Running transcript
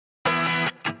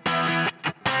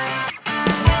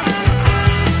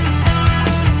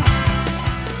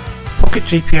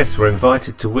GPS were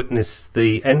invited to witness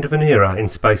the end of an era in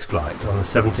spaceflight on the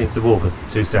 17th of August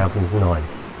 2009.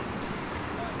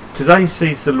 Today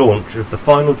sees the launch of the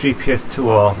final GPS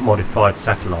 2R modified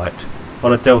satellite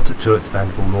on a Delta II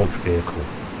expandable launch vehicle.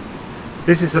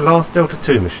 This is the last Delta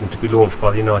II mission to be launched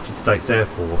by the United States Air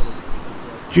Force.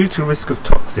 Due to risk of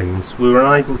toxins, we were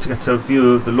unable to get a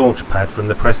view of the launch pad from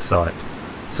the press site,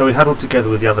 so we huddled together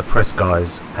with the other press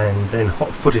guys and then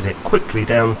hot-footed it quickly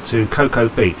down to Cocoa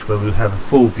Beach, where we would have a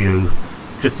full view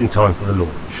just in time for the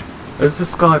launch. As the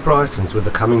sky brightens with the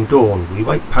coming dawn, we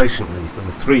wait patiently for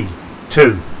the 3,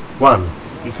 2, 1,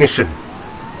 ignition.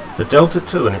 The Delta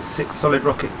II and its 6 solid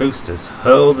rocket boosters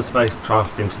hurl the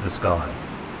spacecraft into the sky.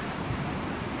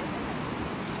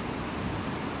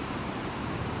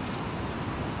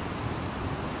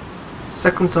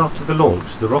 Seconds after the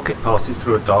launch, the rocket passes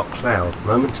through a dark cloud,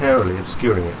 momentarily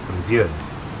obscuring it from view.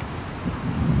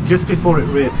 Just before it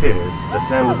reappears, the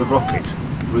sound of the rocket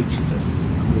reaches us,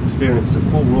 and we experience the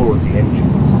full roar of the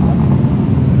engines.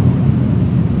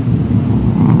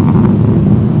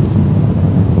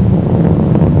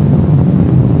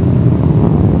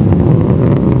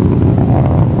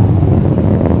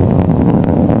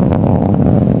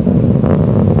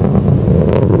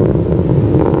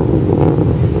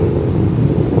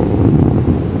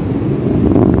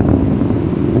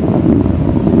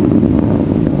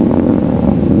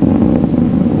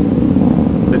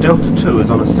 Delta II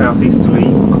is on a southeasterly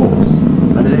course,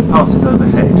 and as it passes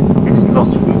overhead, it is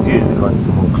lost from view behind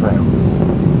some more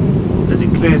clouds. As it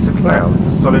clears the clouds,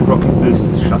 the solid rocket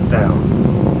boosters shut down,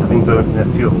 having burnt their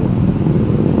fuel.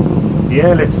 The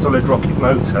air-lit solid rocket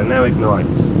motor now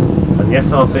ignites, and the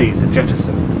SRBs are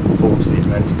jettisoned and fall to the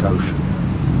Atlantic Ocean.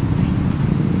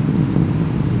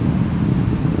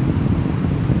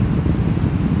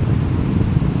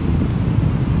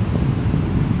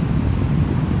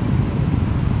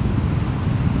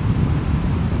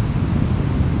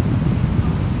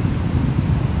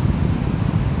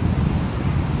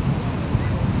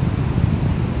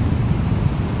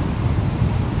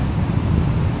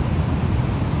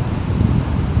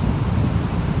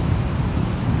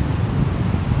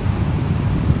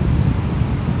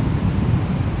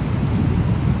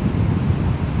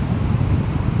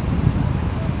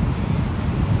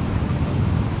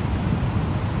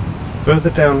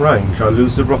 Further downrange, I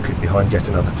lose the rocket behind yet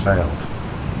another cloud.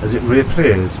 As it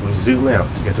reappears, we zoom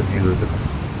out to get a view of the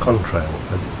contrail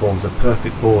as it forms a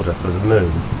perfect border for the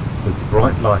moon, with the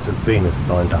bright light of Venus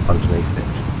lined up underneath it.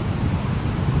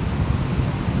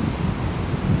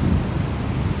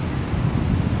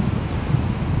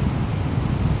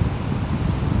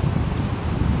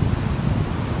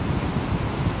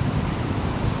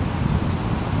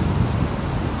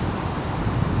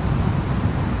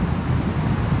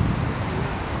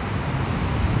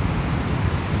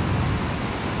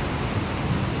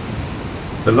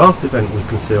 The last event we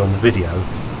can see on the video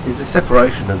is the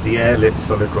separation of the air-lit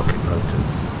solid rocket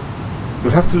motors.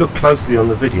 You'll have to look closely on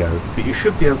the video, but you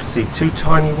should be able to see 2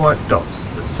 tiny white dots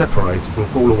that separate and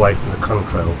fall away from the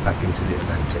contrail back into the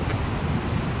Atlantic.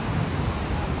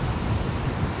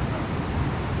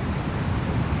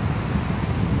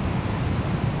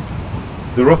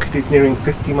 The rocket is nearing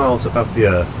 50 miles above the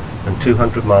Earth and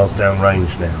 200 miles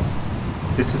downrange now.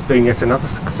 This has been yet another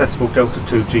successful Delta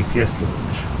II GPS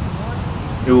launch.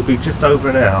 It will be just over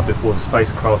an hour before the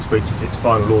spacecraft reaches its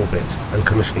final orbit and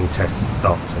commissioning tests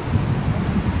start.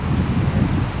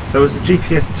 So as the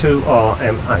GPS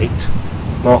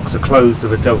 2R-M8 marks the close of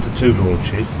the Delta II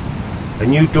launches, a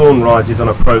new dawn rises on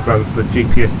a program for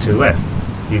GPS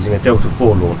 2F using a Delta IV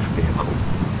launch vehicle.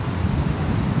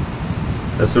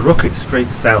 As the rocket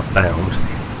streaks southbound,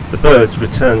 the birds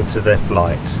return to their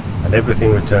flight and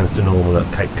everything returns to normal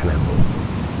at Cape Canaveral.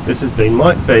 This has been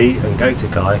Mike B and Gator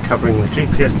Guy covering the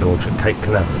GPS launch at Cape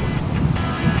Canaveral.